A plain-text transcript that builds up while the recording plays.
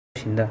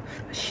停的，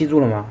吸住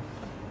了吗？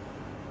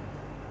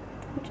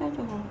这样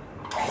就好了。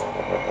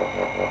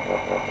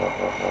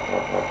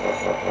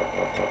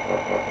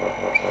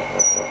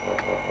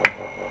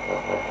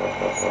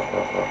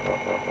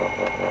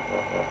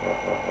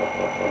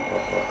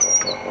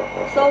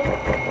So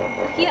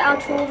here are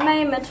two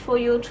measurements for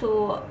you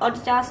to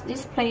adjust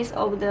this place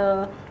of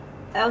the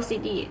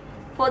LCD.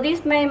 For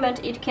this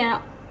measurement, it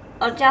can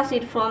adjust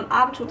it from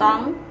up to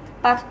down,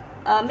 but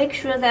make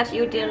sure that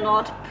you do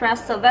not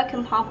press the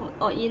vacuum pump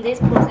in this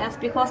process,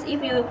 because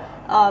if you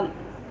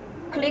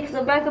click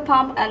the vacuum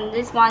pump and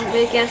this one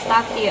will get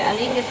stuck here, and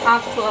it is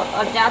hard to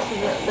adjust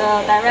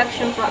the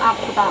direction from up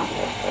to down.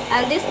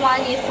 And this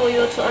one is for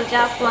you to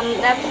adjust from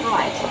left to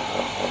right.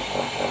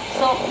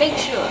 So make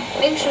sure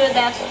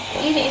that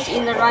it is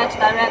in the right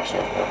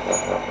direction.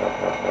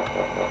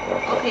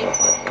 Okay.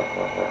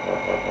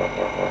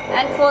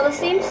 And for the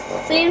same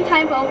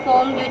type of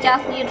form, you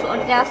just need to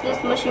adjust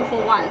this machine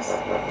for once.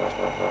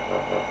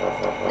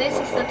 This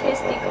is the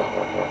testicle,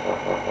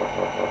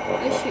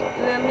 which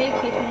will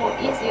make it more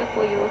easier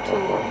for you to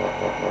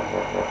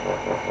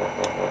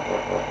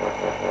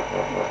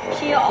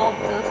peel off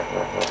the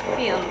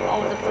film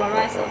of the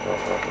polarizer.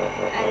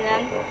 And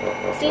then,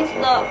 since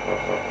the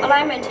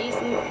alignment is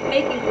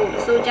making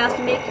good, so just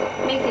make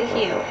it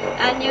here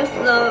and use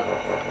the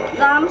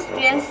thumb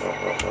strength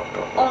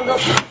on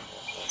this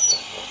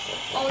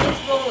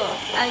roller,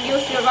 and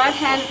use your right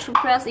hand to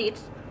press it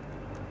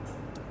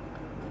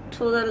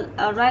to the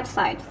right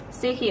side.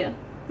 See here,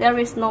 there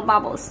is no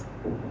bubbles.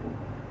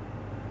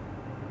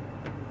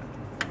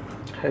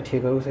 还贴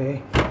个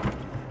OCA。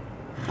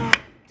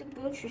这个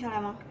不用取下来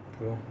吗？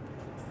不用。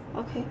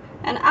Okay.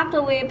 And after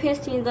we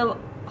pasting the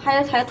还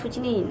要涂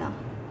精灵呢。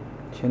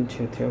先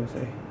贴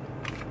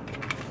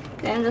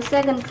OCA。Then the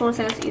second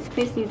process is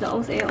pasting the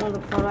OCA on the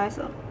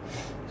polarizer.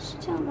 是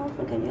这样吗？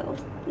我感觉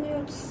那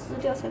要撕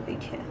掉才可以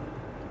贴。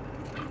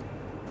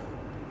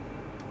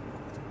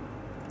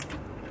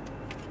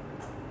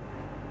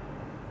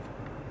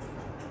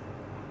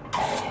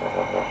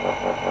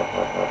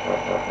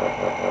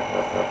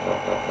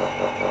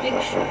Make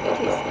sure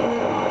it is in the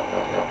right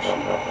direction.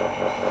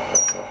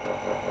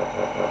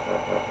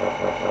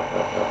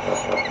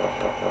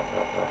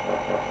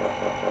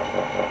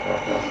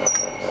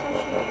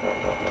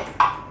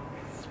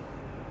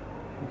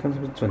 You 看是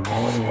不是准的？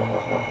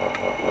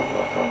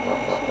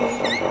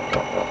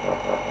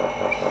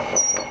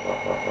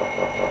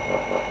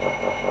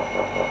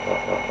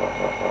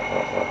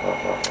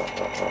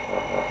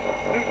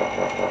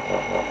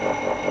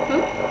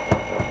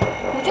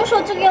我就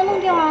说这个要弄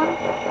掉啊。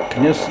肯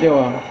定撕掉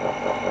啊。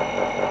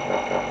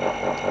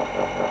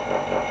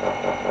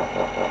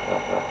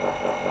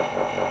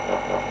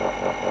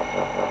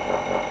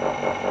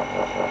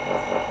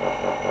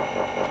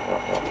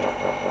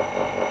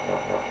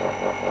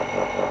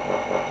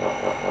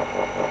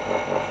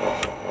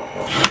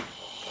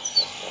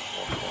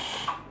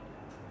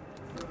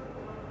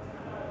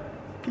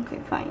Okay,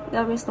 fine.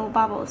 There is no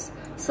bubbles.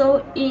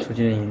 So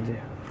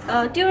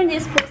during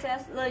this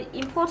process, the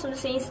important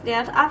thing is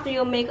that after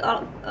you make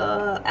a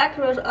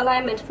accurate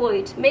alignment for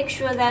it, make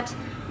sure that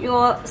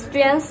your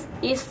strength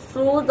is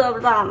through the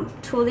thumb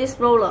to this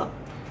roller,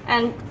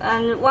 and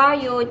while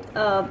you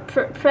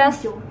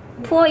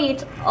pull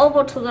it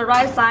over to the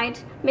right side,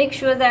 make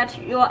sure that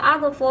your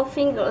other 4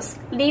 fingers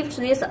lift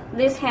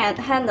this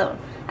handle,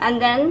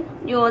 and then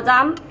your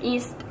thumb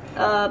is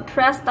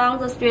press down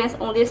the strength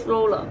on this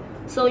roller,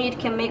 so it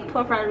can make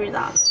perfect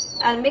results.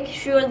 And make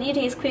sure it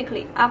is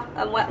quickly up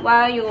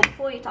while you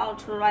pull it out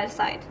to the right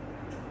side.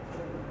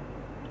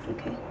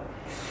 Okay.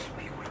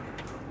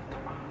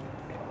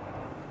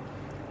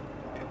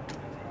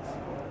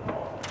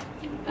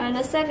 And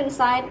the second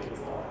side,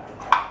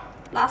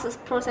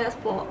 last process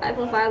for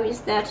iPhone 5 is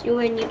that you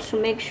will need to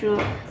make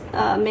sure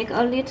make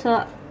a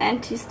little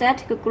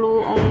anti-static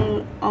glue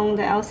on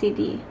the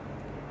LCD.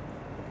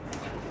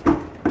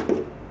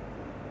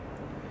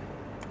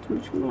 怎么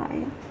出不来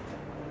呀？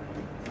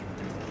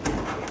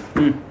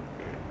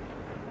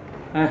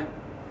哎，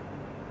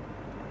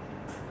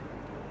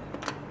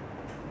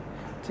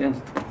这样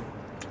子。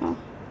好，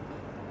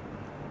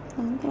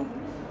能的。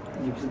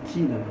你不是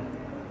记的吗？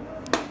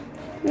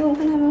没有，我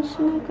看他们是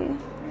那个呀。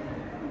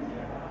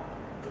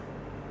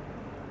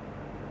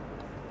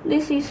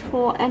This is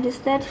for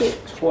anti-static.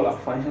 错了，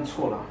方向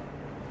错了。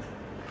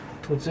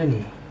涂这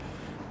里。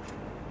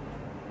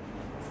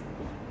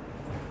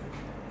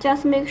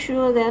Just make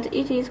sure that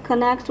it is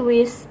connected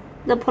with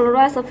the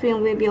polarizer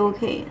film will be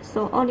okay.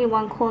 So only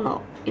one corner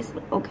is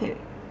okay.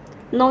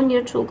 No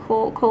need to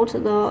coat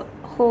the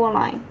whole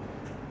line.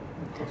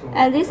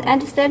 And this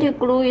anti-static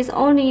glue is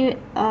only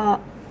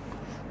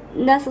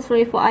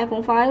necessary for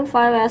iPhone 5,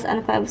 5S,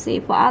 and 5C.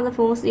 For other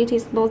phones, it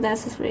is not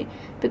necessary,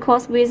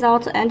 because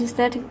without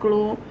anti-static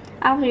glue,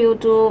 after you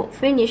do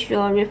finish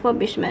your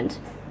refurbishment,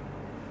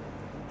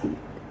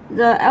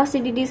 the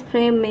LCD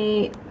display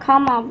may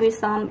come up with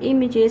some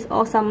images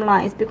or some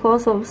lines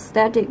because of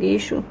static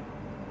issue.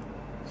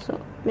 So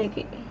make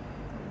it.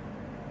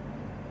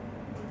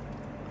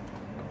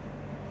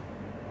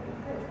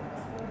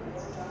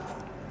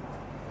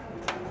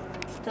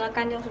 等它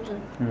干掉是不是？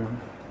嗯。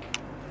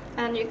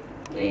And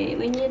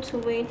we need to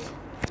wait，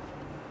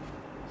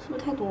 是不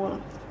是太多了？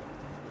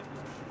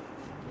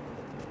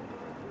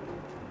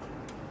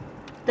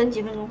等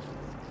几分钟？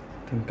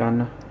等干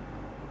了。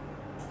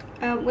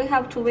We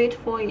have to wait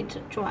for it to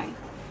dry。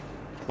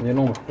直接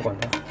弄吧，不管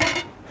它。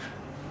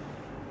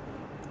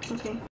OK。